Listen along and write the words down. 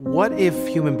What if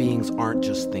human beings aren't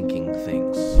just thinking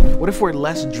things? What if we're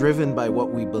less driven by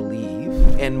what we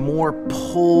believe and more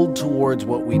pulled towards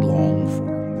what we long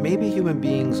for? Maybe human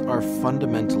beings are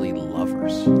fundamentally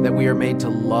lovers, that we are made to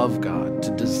love God, to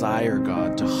desire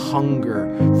God, to hunger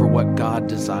for what God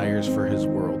desires for his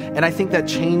world. And I think that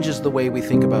changes the way we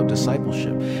think about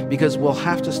discipleship, because we'll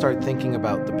have to start thinking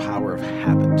about the power of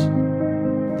habit.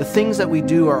 The things that we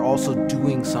do are also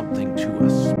doing something to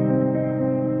us.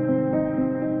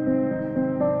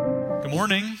 Good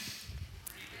morning.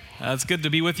 It's good to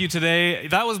be with you today.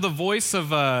 That was the voice of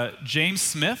James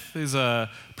Smith, who's a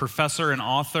professor and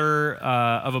author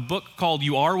of a book called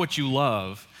You Are What You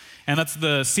Love. And that's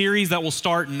the series that will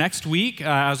start next week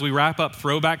as we wrap up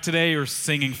Throwback today. We're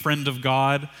singing Friend of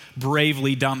God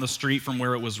bravely down the street from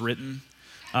where it was written.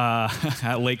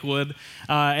 At Lakewood.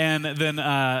 And then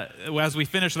as we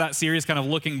finish that series, kind of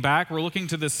looking back, we're looking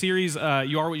to the series,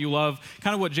 You Are What You Love,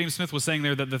 kind of what James Smith was saying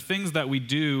there, that the things that we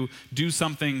do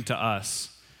something to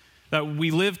us. That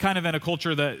we live kind of in a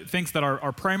culture that thinks that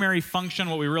our primary function,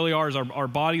 what we really are, is our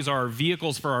bodies are our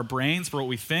vehicles for our brains, for what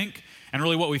we think, and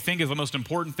really what we think is the most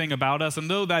important thing about us. And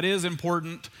though that is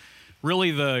important,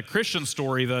 really, the Christian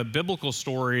story, the biblical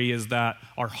story, is that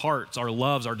our hearts, our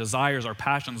loves, our desires, our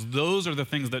passions, those are the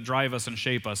things that drive us and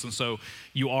shape us. And so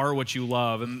you are what you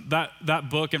love. And that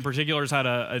book in particular has had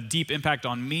a deep impact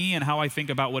on me and how I think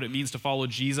about what it means to follow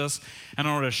Jesus. And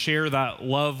I want to share that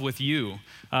love with you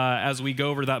as we go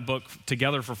over that book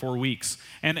together for 4 weeks.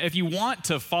 And if you want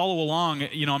to follow along,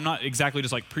 I'm not exactly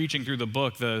just like preaching through the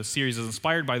book. The series is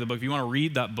inspired by the book. If you want to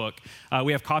read that book,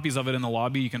 we have copies of it in the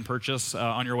lobby you can purchase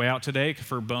on your way out today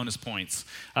for bonus points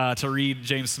to read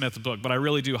James Smith's book. But I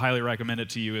really do highly recommend it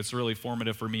to you. It's really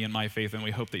formative for me and my faith, and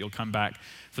we hope that you'll come back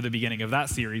for the beginning of that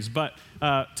series. But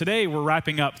today we're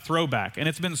wrapping up Throwback, and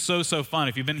it's been so fun.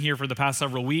 If you've been here for the past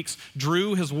several weeks,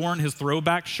 Drew has worn his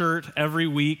Throwback shirt every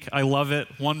week. I love it.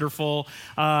 Wonderful.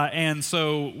 And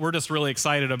so we're just really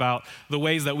excited about the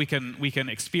ways that we can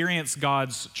experience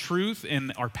God's truth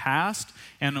in our past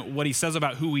and what he says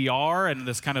about who we are, and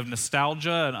this kind of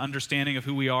nostalgia and understanding of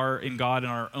who we are in God in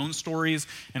our own stories,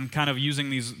 and kind of using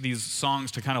these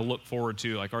songs to kind of look forward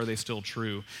to, like, are they still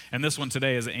true? And this one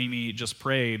today, as Amy just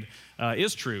prayed,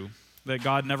 is true, that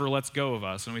God never lets go of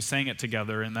us. And we sang it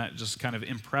together, and that just kind of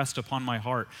impressed upon my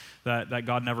heart that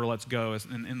God never lets go.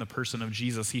 In the person of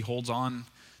Jesus, he holds on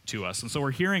to us. And so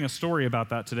we're hearing a story about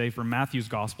that today from Matthew's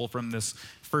gospel, from this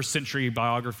first century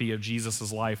biography of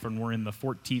Jesus' life, and we're in the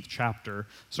 14th chapter,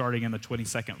 starting in the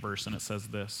 22nd verse, and it says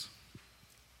this.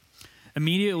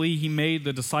 Immediately he made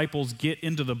the disciples get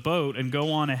into the boat and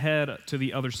go on ahead to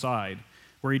the other side,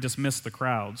 where he dismissed the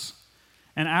crowds.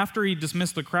 And after he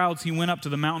dismissed the crowds, he went up to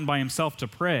the mountain by himself to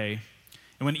pray.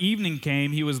 And when evening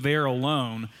came, he was there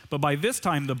alone. But by this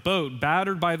time the boat,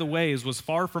 battered by the waves, was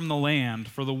far from the land,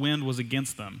 for the wind was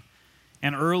against them.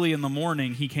 And early in the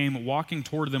morning he came walking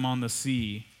toward them on the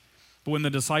sea. But when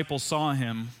the disciples saw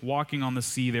him walking on the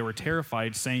sea, they were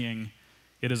terrified, saying,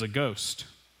 "It is a ghost."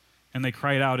 And they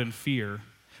cried out in fear.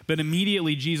 But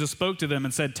immediately Jesus spoke to them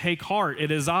and said, "Take heart,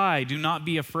 it is I, do not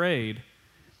be afraid."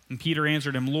 And Peter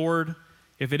answered him, "Lord,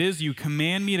 if it is you,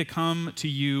 command me to come to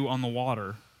you on the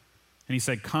water." And he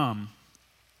said, "Come."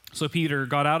 So Peter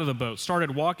got out of the boat,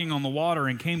 started walking on the water,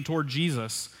 and came toward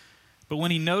Jesus. But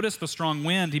when he noticed the strong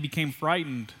wind, he became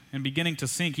frightened, and beginning to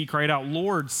sink, he cried out,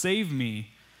 "Lord, save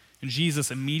me." And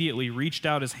Jesus immediately reached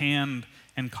out his hand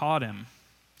and caught him,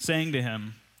 saying to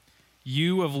him,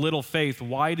 "You of little faith,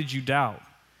 why did you doubt?"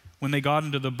 When they got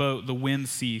into the boat, the wind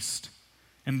ceased,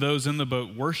 and those in the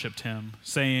boat worshiped him,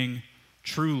 saying,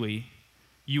 "Truly,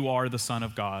 you are the Son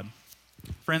of God."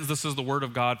 Friends, this is the word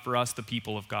of God for us, the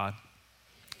people of God.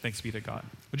 Thanks be to God.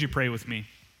 Would you pray with me?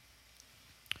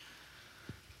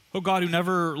 Oh God, who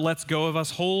never lets go of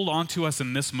us, hold on to us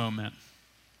in this moment.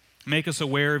 Make us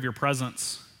aware of your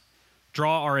presence.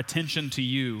 Draw our attention to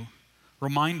you.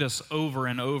 Remind us over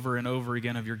and over and over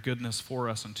again of your goodness for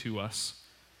us and to us.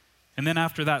 And then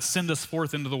after that, send us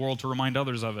forth into the world to remind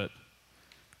others of it.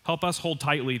 Help us hold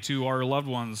tightly to our loved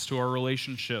ones, to our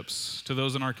relationships, to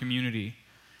those in our community,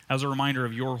 as a reminder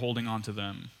of your holding on to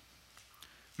them.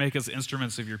 Make us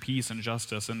instruments of your peace and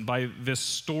justice. And by this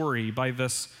story, by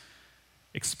this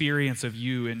experience of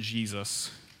you in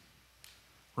Jesus,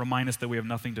 remind us that we have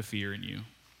nothing to fear in you.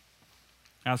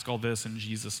 Ask all this in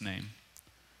Jesus' name.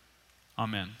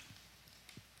 Amen.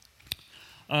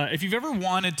 If you've ever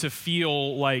wanted to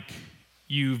feel like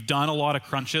you've done a lot of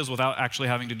crunches without actually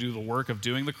having to do the work of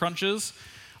doing the crunches,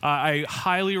 I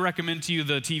highly recommend to you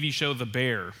the TV show The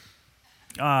Bear.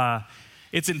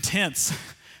 It's intense,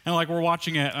 and like we're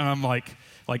watching it, and I'm like,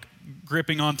 like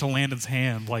gripping onto Landon's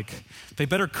hand, like they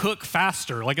better cook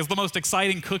faster. Like it's the most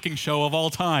exciting cooking show of all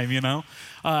time,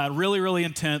 Really, really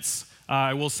intense.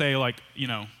 I will say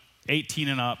 18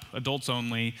 and up, adults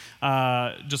only,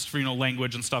 just for,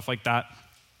 language and stuff like that.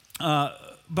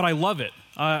 But I love it.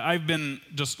 I've been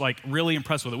just really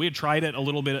impressed with it. We had tried it a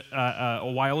little bit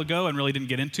a while ago and really didn't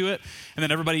get into it. And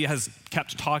then everybody has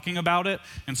kept talking about it.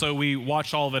 And so we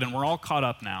watched all of it and we're all caught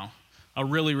up now. A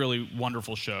really, really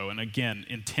wonderful show. And again,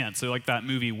 intense. So like that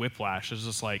movie Whiplash is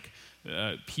just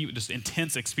just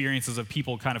intense experiences of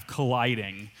people kind of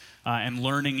colliding and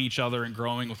learning each other and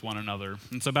growing with one another.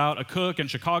 It's about a cook in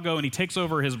Chicago, and he takes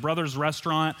over his brother's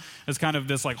restaurant as kind of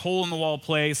this hole-in-the-wall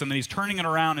place, and then he's turning it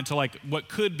around into what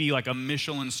could be a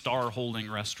Michelin star holding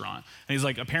restaurant. And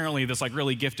he's apparently this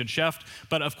really gifted chef,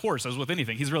 but of course, as with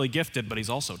anything, he's really gifted, but he's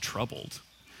also troubled.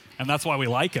 And that's why we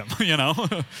like him,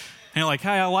 And you're like,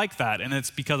 hey, I like that. And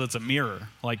it's because it's a mirror.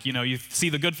 You see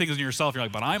the good things in yourself. You're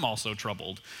like, but I'm also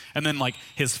troubled. And then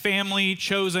his family,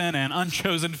 chosen and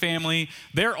unchosen family,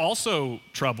 they're also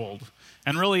troubled.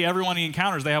 And really everyone he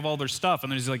encounters, they have all their stuff.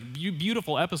 And there's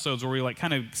beautiful episodes where we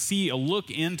kind of see a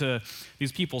look into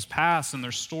these people's past and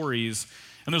their stories.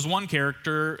 And there's one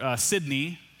character,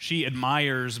 Sydney. She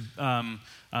admires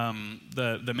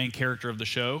the main character of the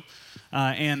show.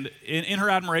 And in her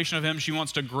admiration of him, she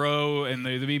wants to grow, and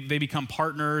they become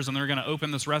partners, and they're going to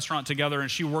open this restaurant together, and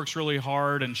she works really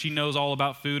hard, and she knows all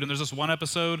about food. And there's this one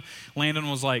episode, Landon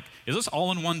was like, is this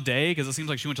all in one day? Because it seems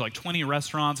like she went to 20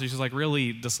 restaurants, and she's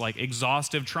really just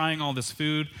exhaustive, trying all this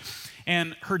food.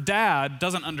 And her dad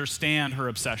doesn't understand her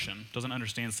obsession, doesn't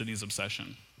understand Sydney's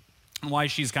obsession, and why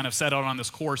she's kind of set out on this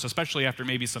course, especially after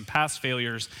maybe some past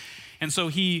failures. And so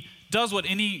he does what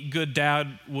any good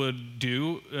dad would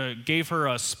do, gave her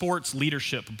a sports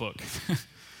leadership book.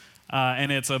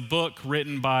 And it's a book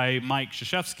written by Mike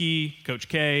Krzyzewski, Coach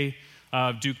K,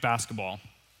 Duke basketball.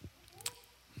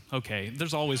 Okay,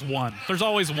 there's always one. There's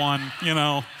always one, They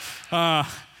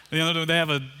have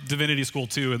a divinity school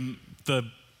too, and the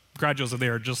graduates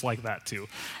there are just like that too.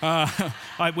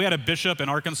 We had a bishop in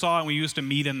Arkansas, and we used to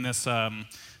meet in this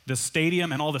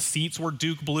stadium, and all the seats were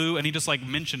Duke blue, and he just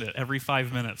mentioned it every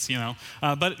 5 minutes,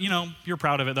 But you're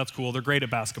proud of it. That's cool. They're great at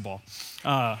basketball,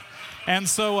 and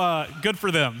so good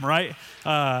for them, right?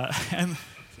 And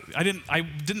I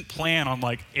didn't plan on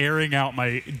airing out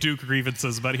my Duke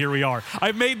grievances, but here we are.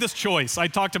 I've made this choice. I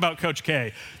talked about Coach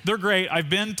K. They're great. I've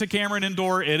been to Cameron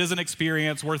Indoor. It is an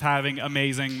experience worth having.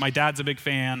 Amazing. My dad's a big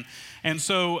fan. And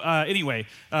so anyway,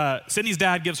 Sydney's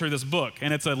dad gives her this book,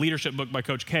 and it's a leadership book by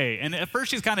Coach K. And at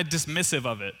first she's kind of dismissive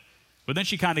of it, but then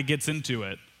she kind of gets into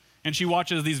it. And she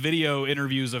watches these video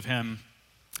interviews of him.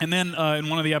 And then in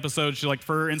one of the episodes, she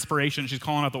for inspiration, she's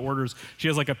calling out the orders. She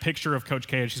has a picture of Coach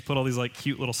K, and she's put all these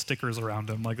cute little stickers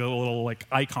around him, a little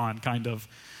icon kind of.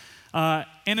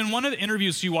 And in one of the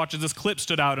interviews she watches, this clip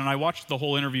stood out, and I watched the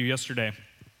whole interview yesterday.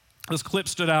 This clip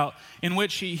stood out in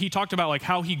which he talked about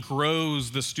how he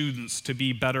grows the students to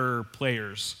be better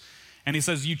players. And he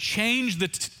says, you change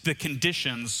the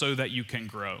conditions so that you can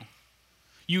grow.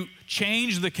 You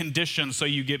change the conditions so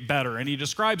you get better. And he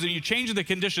describes it, you change the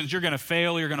conditions, you're going to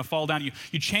fail, you're going to fall down.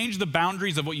 You change the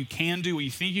boundaries of what you can do, what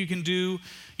you think you can do,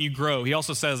 you grow. He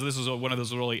also says, this is one of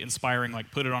those really inspiring,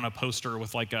 put it on a poster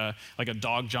with a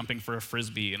dog jumping for a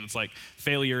Frisbee. And it's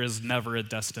failure is never a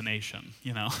destination,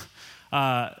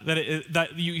 that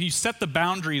you set the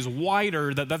boundaries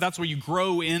wider, that's where you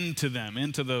grow into them,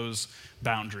 into those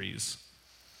boundaries.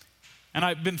 And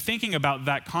I've been thinking about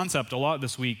that concept a lot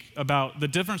this week, about the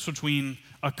difference between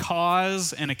a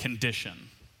cause and a condition.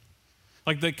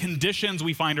 The conditions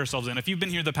we find ourselves in. If you've been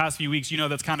here the past few weeks,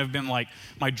 that's kind of been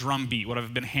my drum beat. What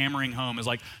I've been hammering home is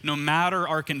no matter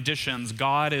our conditions,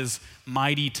 God is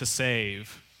mighty to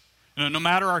save. No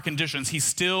matter our conditions, he's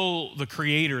still the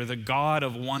creator, the God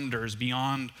of wonders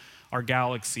beyond our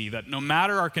galaxy. That no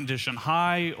matter our condition,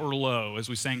 high or low, as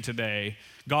we sang today,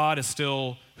 God is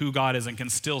still who God is and can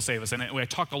still save us. And I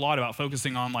talk a lot about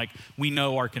focusing on we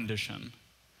know our condition.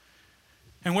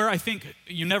 And where I think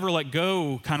You Never Let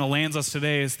Go kind of lands us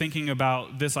today is thinking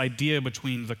about this idea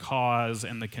between the cause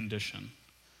and the condition.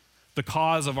 The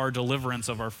cause of our deliverance,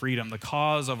 of our freedom, the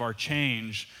cause of our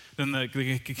change, then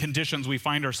the conditions we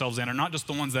find ourselves in are not just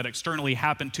the ones that externally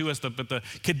happen to us, but the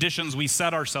conditions we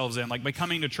set ourselves in. By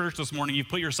coming to church this morning, you've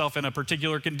put yourself in a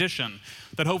particular condition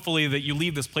that hopefully that you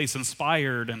leave this place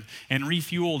inspired and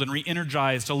refueled and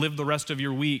re-energized to live the rest of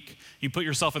your week. You put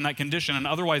yourself in that condition, and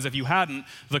otherwise if you hadn't,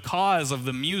 the cause of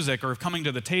the music or of coming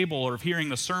to the table or of hearing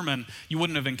the sermon, you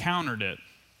wouldn't have encountered it.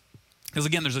 Because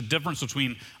again, there's a difference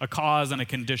between a cause and a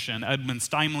condition. Edmund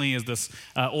Steinley is this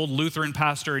old Lutheran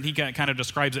pastor, and he kind of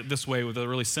describes it this way with a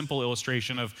really simple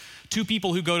illustration of two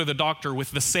people who go to the doctor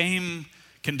with the same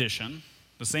condition,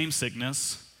 the same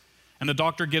sickness, and the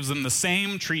doctor gives them the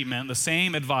same treatment, the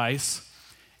same advice,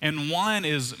 and one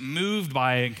is moved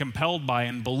by and compelled by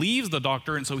and believes the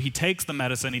doctor, and so he takes the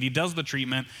medicine and he does the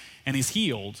treatment and he's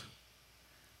healed.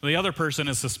 The other person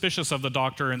is suspicious of the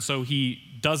doctor, and so he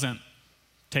doesn't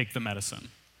take the medicine.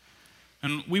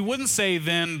 And we wouldn't say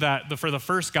then that for the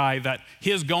first guy that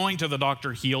his going to the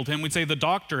doctor healed him. We'd say the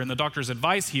doctor and the doctor's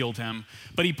advice healed him,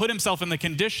 but he put himself in the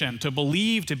condition to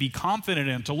believe, to be confident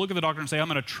in, to look at the doctor and say, I'm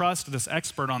going to trust this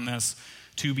expert on this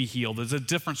to be healed. There's a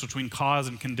difference between cause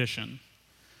and condition.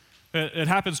 It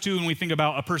happens too when we think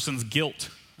about a person's guilt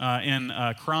in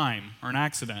a crime or an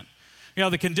accident.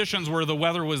 The conditions were the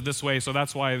weather was this way, so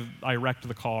that's why I wrecked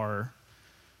the car.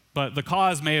 But the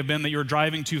cause may have been that you were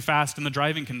driving too fast in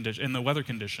the weather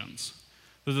conditions.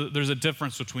 There's a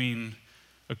difference between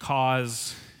a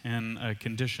cause and a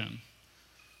condition.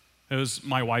 It was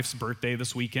my wife's birthday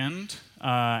this weekend,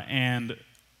 and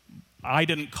I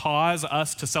didn't cause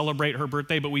us to celebrate her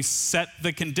birthday, but we set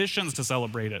the conditions to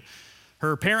celebrate it.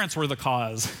 Her parents were the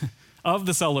cause of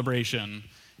the celebration,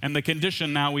 and the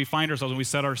condition now we find ourselves and we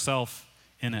set ourselves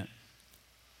in it.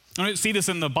 And we see this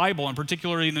in the Bible, and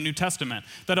particularly in the New Testament,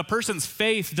 that a person's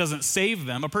faith doesn't save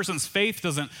them. A person's faith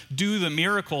doesn't do the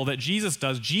miracle that Jesus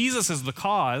does. Jesus is the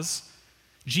cause.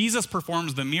 Jesus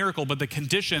performs the miracle, but the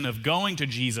condition of going to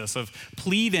Jesus, of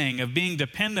pleading, of being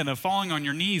dependent, of falling on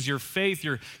your knees, your faith,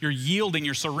 you're yielding,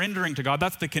 you're surrendering to God,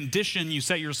 that's the condition you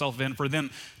set yourself in for them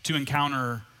to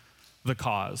encounter the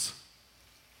cause.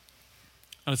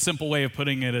 A simple way of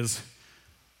putting it is,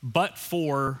 but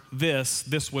for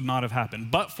this would not have happened.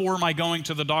 But for my going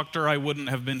to the doctor, I wouldn't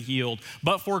have been healed.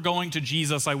 But for going to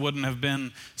Jesus, I wouldn't have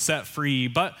been set free.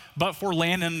 But for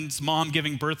Landon's mom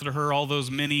giving birth to her all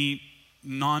those many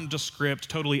nondescript,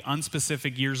 totally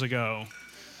unspecific years ago.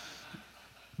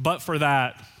 But for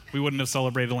that, we wouldn't have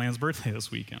celebrated Landon's birthday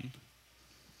this weekend.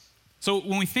 So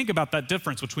when we think about that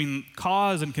difference between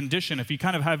cause and condition, if you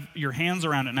kind of have your hands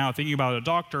around it now, thinking about a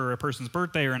doctor or a person's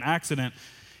birthday or an accident,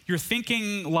 you're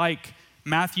thinking like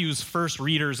Matthew's first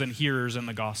readers and hearers in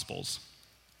the Gospels.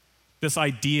 This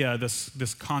idea,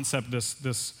 this concept,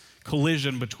 this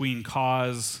collision between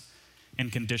cause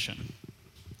and condition.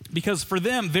 Because for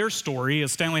them, their story,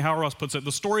 as Stanley Hauerwas puts it,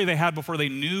 the story they had before they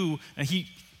knew, and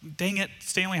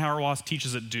Stanley Hauerwas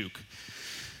teaches at Duke.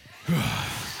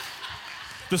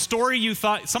 The story you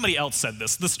thought, somebody else said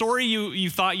this, the story you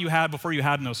thought you had before you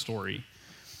had no story.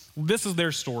 This is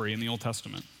their story in the Old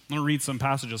Testament. I'm going to read some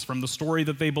passages from the story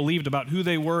that they believed about who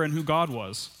they were and who God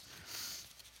was.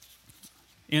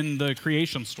 In the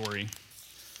creation story,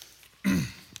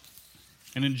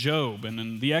 and in Job, and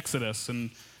in the Exodus, and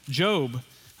Job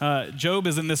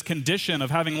is in this condition of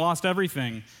having lost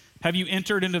everything. Have you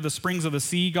entered into the springs of the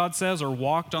sea, God says, or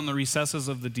walked on the recesses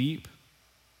of the deep?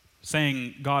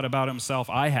 Saying God about himself,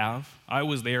 I have. I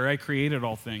was there. I created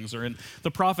all things. Or in the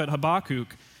prophet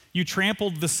Habakkuk, you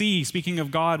trampled the sea, speaking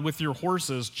of God, with your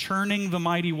horses, churning the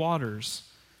mighty waters.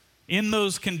 In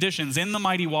those conditions, in the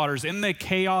mighty waters, in the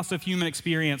chaos of human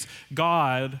experience,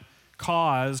 God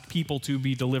caused people to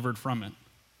be delivered from it.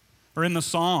 Or in the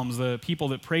Psalms, the people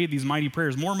that prayed these mighty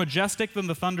prayers, more majestic than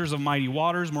the thunders of mighty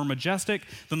waters, more majestic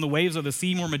than the waves of the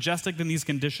sea, more majestic than these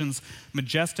conditions,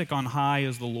 majestic on high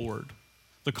is the Lord.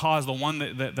 The cause, the one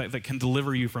that can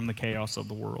deliver you from the chaos of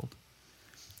the world.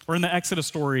 Or in the Exodus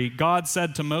story, God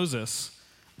said to Moses,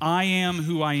 I am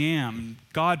who I am.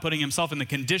 God putting himself in the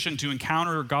condition to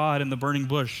encounter God in the burning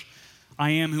bush. I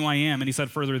am who I am. And he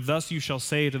said further, thus you shall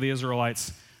say to the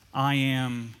Israelites, I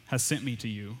am has sent me to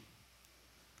you.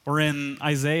 Or in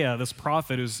Isaiah, this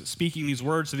prophet who's speaking these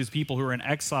words to these people who are in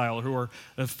exile, who are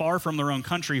far from their own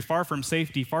country, far from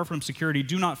safety, far from security.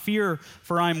 Do not fear,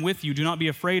 for I am with you. Do not be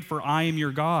afraid, for I am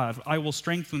your God. I will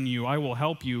strengthen you. I will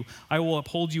help you. I will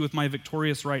uphold you with my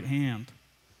victorious right hand.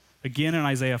 Again in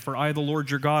Isaiah, for I, the Lord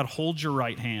your God, hold your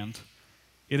right hand.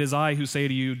 It is I who say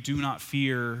to you, do not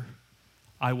fear,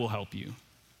 I will help you.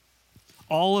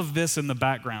 All of this in the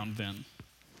background then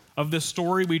of this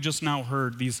story we just now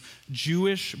heard, these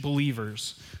Jewish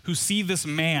believers who see this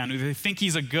man, who they think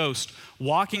he's a ghost,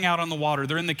 walking out on the water.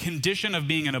 They're in the condition of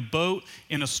being in a boat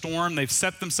in a storm. They've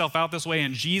set themselves out this way,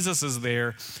 and Jesus is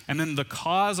there. And then the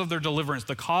cause of their deliverance,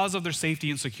 the cause of their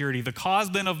safety and security, the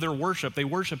cause then of their worship, they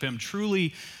worship him.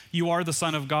 Truly, you are the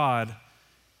Son of God,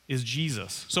 is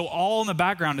Jesus. So all in the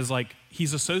background is like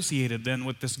he's associated then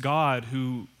with this God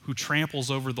who tramples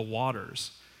over the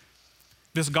waters.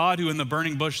 This God who in the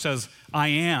burning bush says, I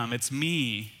am, it's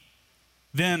me.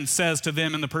 then says to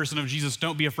them in the person of Jesus,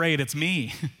 don't be afraid, it's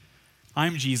me.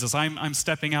 I'm Jesus, I'm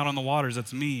stepping out on the waters,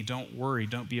 it's me. Don't worry,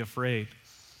 don't be afraid.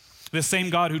 This same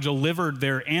God who delivered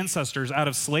their ancestors out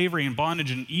of slavery and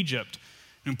bondage in Egypt,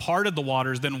 who parted the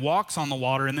waters, then walks on the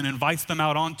water and then invites them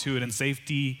out onto it in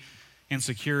safety and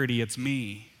security, it's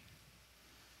me.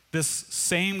 This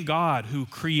same God who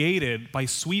created by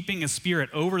sweeping his spirit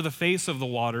over the face of the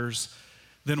waters,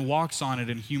 then walks on it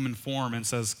in human form and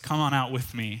says, come on out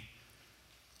with me.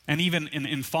 And even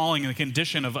in falling in the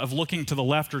condition of looking to the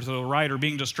left or to the right or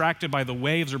being distracted by the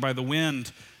waves or by the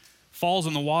wind, falls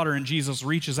in the water and Jesus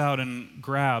reaches out and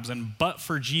grabs. And but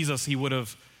for Jesus, he would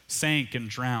have sank and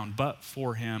drowned. But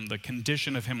for him, the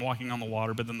condition of him walking on the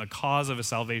water, but then the cause of his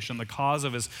salvation, the cause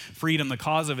of his freedom, the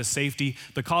cause of his safety,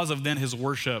 the cause of then his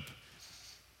worship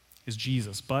is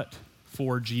Jesus. But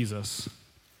for Jesus,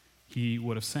 he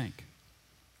would have sank.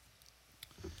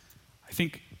 I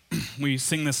think we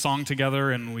sing this song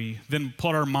together and we then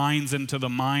put our minds into the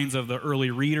minds of the early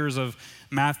readers of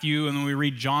Matthew, and then we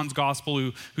read John's gospel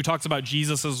who talks about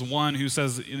Jesus as one who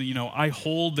says, I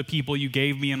hold the people you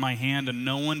gave me in my hand and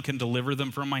no one can deliver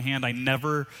them from my hand. I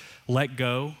never let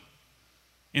go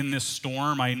in this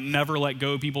storm. I never let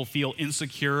go. People feel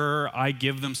insecure. I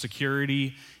give them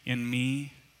security in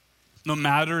me. No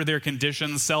matter their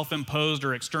conditions, self-imposed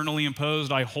or externally imposed,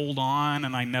 I hold on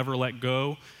and I never let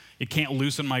go. It can't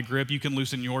loosen my grip. You can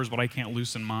loosen yours, but I can't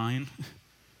loosen mine.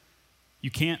 You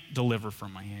can't deliver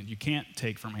from my hand. You can't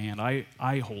take from my hand.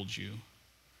 I hold you.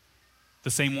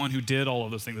 The same one who did all of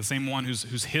those things, the same one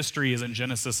whose history is in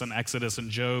Genesis and Exodus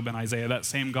and Job and Isaiah, that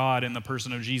same God in the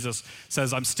person of Jesus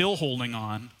says, I'm still holding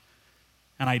on,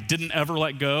 and I didn't ever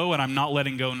let go, and I'm not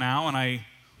letting go now, and I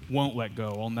won't let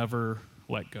go. I'll never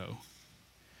let go.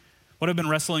 What I've been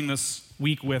wrestling this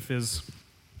week with is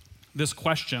this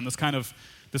question, this kind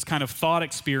of thought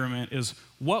experiment is,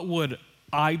 what would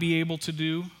I be able to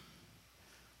do?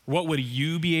 What would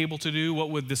you be able to do? What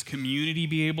would this community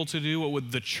be able to do? What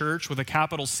would the church with a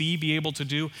capital C be able to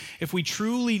do if we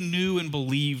truly knew and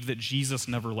believed that Jesus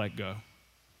never let go?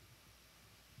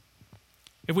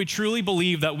 If we truly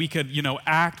believed that we could,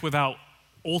 act without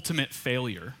ultimate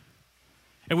failure.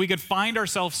 If we could find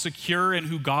ourselves secure in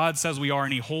who God says we are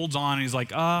and he holds on and he's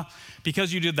like,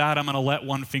 because you did that, I'm going to let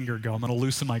one finger go. I'm going to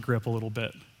loosen my grip a little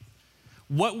bit.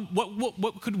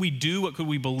 What could we do? What could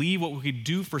we believe? What we could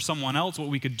do for someone else? What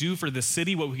we could do for the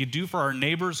city? What we could do for our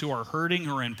neighbors who are hurting,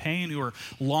 who are in pain, who are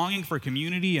longing for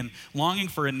community and longing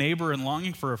for a neighbor and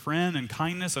longing for a friend and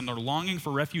kindness and are longing for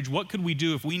refuge? What could we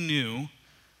do if we knew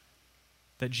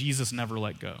that Jesus never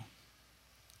let go?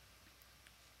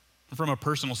 From a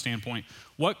personal standpoint,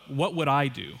 what would I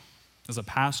do as a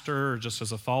pastor or just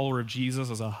as a follower of Jesus,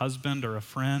 as a husband or a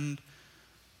friend,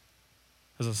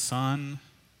 as a son,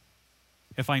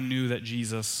 if I knew that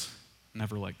Jesus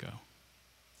never let go?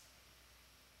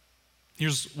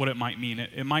 Here's what it might mean.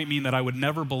 It might mean that I would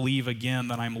never believe again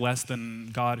that I'm less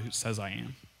than God who says I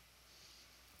am.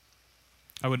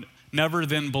 I would never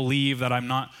then believe that I'm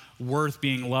not worth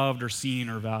being loved or seen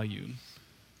or valued.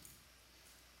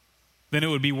 Then it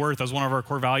would be worth, as one of our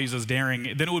core values is daring,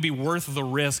 then it would be worth the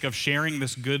risk of sharing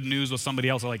this good news with somebody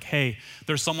else. Like, hey,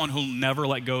 there's someone who'll never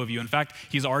let go of you. In fact,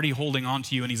 he's already holding on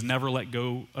to you and he's never let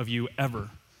go of you ever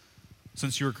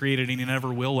since you were created, and he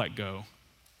never will let go.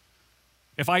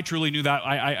 If I truly knew that,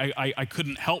 I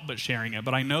couldn't help but sharing it,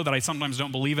 but I know that I sometimes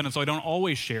don't believe in it, so I don't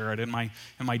always share it in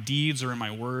my deeds or in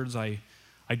my words. I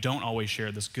don't always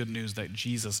share this good news that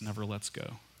Jesus never lets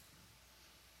go.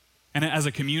 And as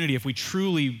a community, if we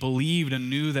truly believed and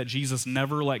knew that Jesus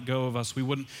never let go of us, we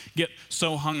wouldn't get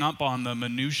so hung up on the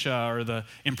minutia or the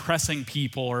impressing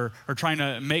people or trying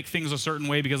to make things a certain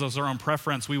way because of our own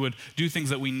preference. We would do things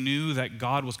that we knew that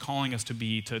God was calling us to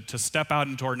be, to step out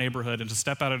into our neighborhood and to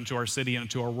step out into our city and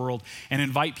into our world and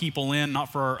invite people in, not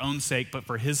for our own sake, but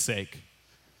for his sake.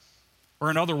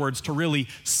 Or in other words, to really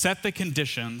set the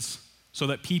conditions so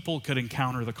that people could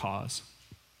encounter the cause.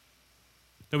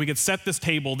 That we could set this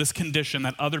table, this condition,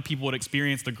 that other people would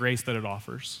experience the grace that it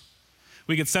offers.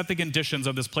 We could set the conditions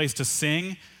of this place to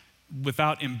sing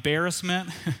without embarrassment,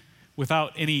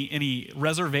 without any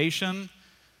reservation,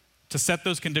 to set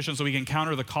those conditions so we can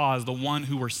encounter the cause, the one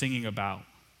who we're singing about.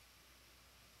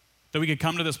 That we could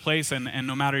come to this place and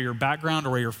no matter your background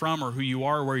or where you're from or who you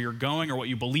are or where you're going or what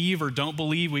you believe or don't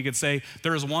believe, we could say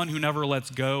there is one who never lets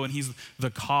go and he's the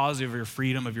cause of your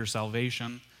freedom, of your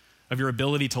salvation, of your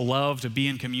ability to love, to be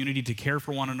in community, to care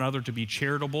for one another, to be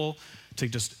charitable, to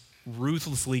just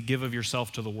ruthlessly give of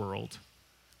yourself to the world.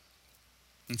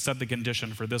 And set the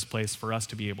condition for this place for us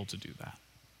to be able to do that.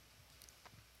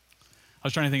 I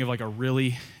was trying to think of like a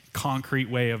really concrete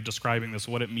way of describing this,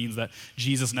 what it means that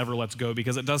Jesus never lets go,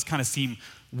 because it does kind of seem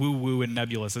woo-woo and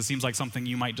nebulous. It seems like something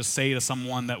you might just say to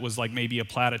someone that was like maybe a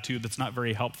platitude that's not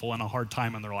very helpful in a hard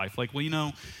time in their life. Like,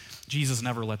 well, Jesus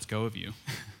never lets go of you.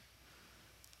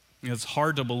 It's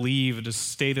hard to believe,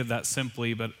 just stated that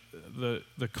simply, but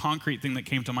the concrete thing that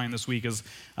came to mind this week is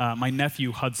my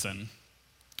nephew Hudson,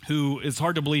 who it's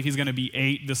hard to believe he's going to be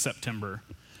 8 this September.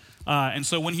 And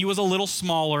so when he was a little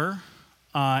smaller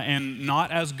and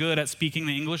not as good at speaking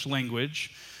the English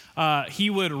language, he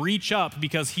would reach up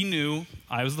because he knew,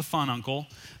 I was the fun uncle,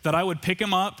 that I would pick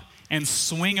him up and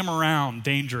swing him around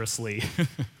dangerously.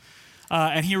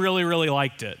 And he really, really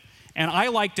liked it. And I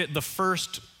liked it the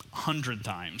first 100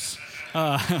 times.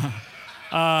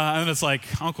 And it's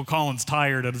like, Uncle Colin's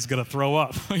tired and is going to throw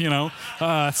up,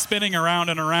 spinning around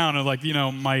and around. And like,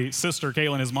 my sister,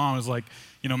 Caitlin, his mom, is like,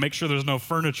 make sure there's no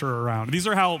furniture around. These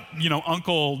are how,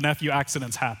 uncle-nephew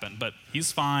accidents happen, but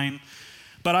he's fine.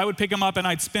 But I would pick him up and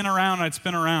I'd spin around and I'd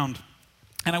spin around.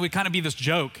 And it would kind of be this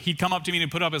joke. He'd come up to me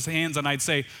and put up his hands and I'd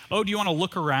say, oh, do you want to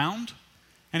look around?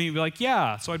 And he'd be like,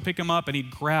 yeah. So I'd pick him up and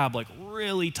he'd grab like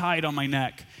really tight on my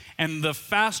neck. And the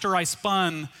faster I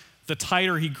spun, the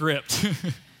tighter he gripped.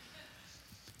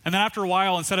 And then after a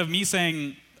while, instead of me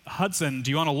saying, Hudson,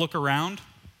 do you want to look around?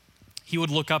 He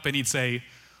would look up and he'd say,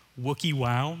 Wookie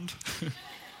wound.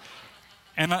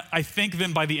 And I think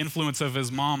then by the influence of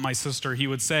his mom, my sister, he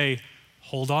would say,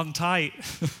 hold on tight.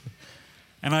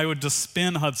 And I would just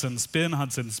spin Hudson, spin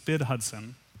Hudson, spin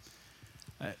Hudson.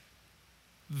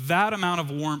 That amount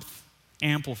of warmth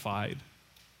amplified.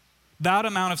 That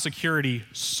amount of security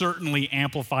certainly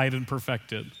amplified and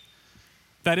perfected.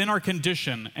 That in our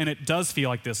condition, and it does feel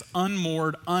like this,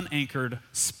 unmoored, unanchored,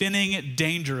 spinning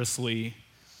dangerously,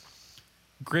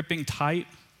 gripping tight,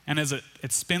 and as it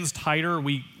spins tighter,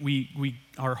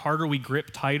 our harder we grip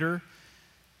tighter.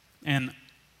 And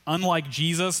unlike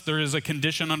Jesus, there is a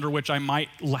condition under which I might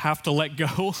have to let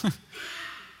go.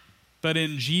 But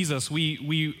in Jesus,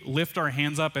 we lift our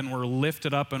hands up and we're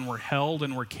lifted up and we're held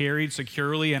and we're carried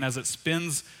securely. And as it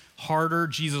spins harder,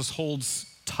 Jesus holds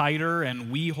tighter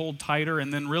and we hold tighter.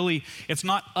 And then really, it's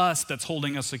not us that's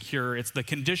holding us secure. It's the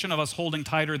condition of us holding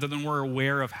tighter that then we're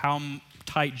aware of how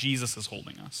tight Jesus is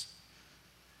holding us.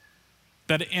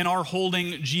 That in our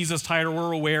holding Jesus tighter,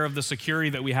 we're aware of the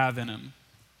security that we have in him.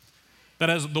 That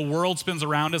as the world spins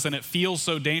around us and it feels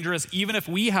so dangerous, even if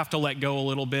we have to let go a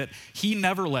little bit, he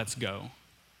never lets go.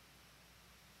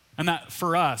 And that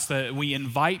for us, that we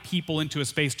invite people into a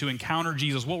space to encounter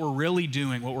Jesus, what we're really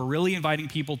doing, what we're really inviting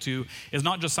people to is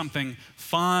not just something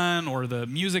fun or the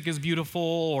music is beautiful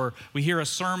or we hear a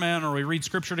sermon or we read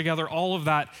scripture together. All of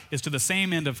that is to the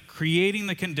same end of creating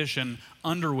the condition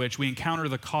under which we encounter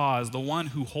the cause, the one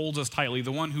who holds us tightly,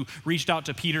 the one who reached out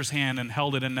to Peter's hand and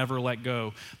held it and never let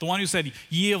go, the one who said,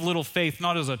 ye of little faith,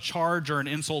 not as a charge or an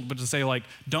insult, but to say like,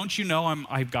 don't you know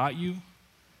I've got you?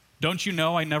 Don't you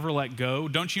know I never let go?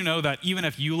 Don't you know that even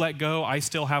if you let go, I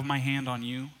still have my hand on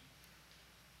you?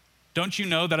 Don't you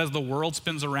know that as the world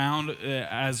spins around,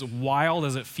 as wild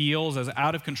as it feels, as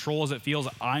out of control as it feels,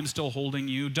 I'm still holding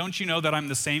you? Don't you know that I'm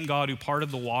the same God who parted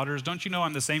the waters? Don't you know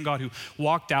I'm the same God who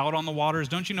walked out on the waters?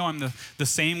 Don't you know I'm the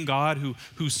same God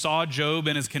who saw Job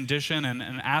in his condition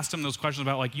and asked him those questions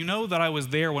about like, you know that I was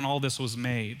there when all this was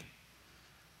made?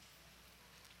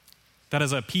 That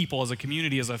as a people, as a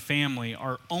community, as a family,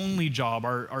 our only job,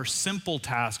 our simple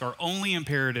task, our only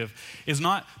imperative is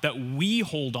not that we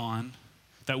hold on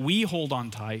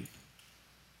tight,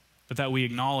 but that we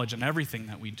acknowledge in everything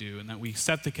that we do and that we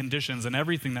set the conditions in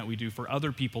everything that we do for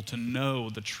other people to know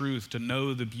the truth, to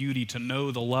know the beauty, to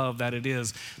know the love that it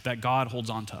is that God holds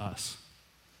on to us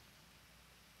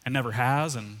and never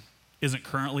has and isn't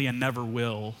currently and never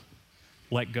will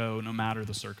let go no matter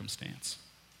the circumstance.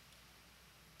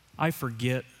 I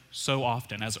forget so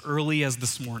often, as early as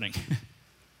this morning,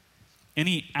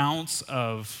 any ounce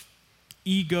of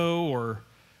ego or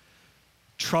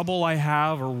trouble I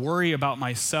have or worry about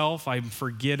myself, I'm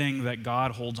forgetting that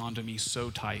God holds on to me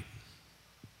so tight.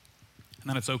 And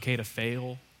that it's okay to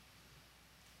fail,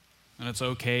 and it's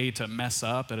okay to mess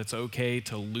up, and it's okay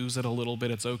to lose it a little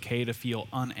bit. It's okay to feel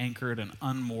unanchored and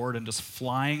unmoored and just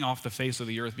flying off the face of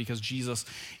the earth because Jesus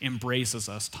embraces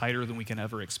us tighter than we can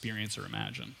ever experience or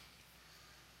imagine.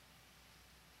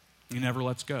 He never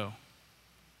lets go.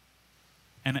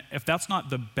 And if that's not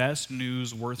the best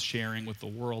news worth sharing with the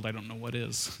world, I don't know what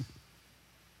is.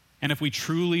 And if we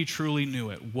truly, truly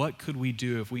knew it, what could we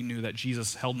do if we knew that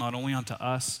Jesus held not only onto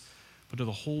us, but to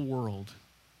the whole world,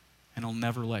 and he'll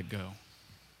never let go?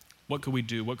 what could we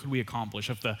do? What could we accomplish?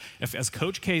 If as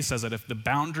Coach K says it, if the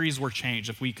boundaries were changed,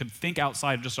 if we could think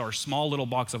outside of just our small little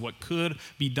box of what could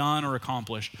be done or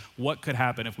accomplished, what could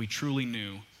happen if we truly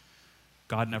knew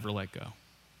God never let go?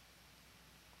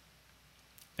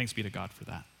 Thanks be to God for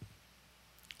that.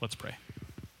 Let's pray.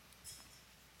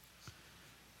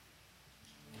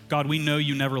 God, we know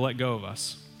you never let go of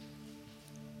us.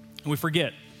 And we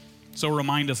forget. So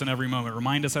remind us in every moment.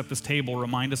 Remind us at this table.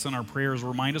 Remind us in our prayers.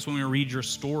 Remind us when we read your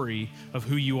story of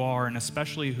who you are, and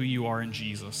especially who you are in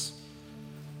Jesus.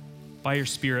 By your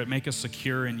Spirit, make us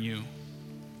secure in you.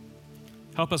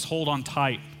 Help us hold on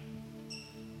tight,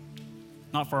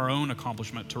 not for our own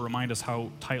accomplishment, to remind us how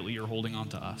tightly you're holding on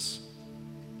to us.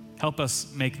 Help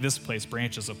us make this place,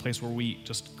 Branches, a place where we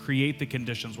just create the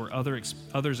conditions where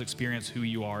others experience who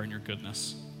you are and your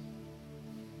goodness.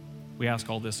 We ask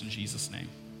all this in Jesus' name.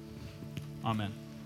 Amen.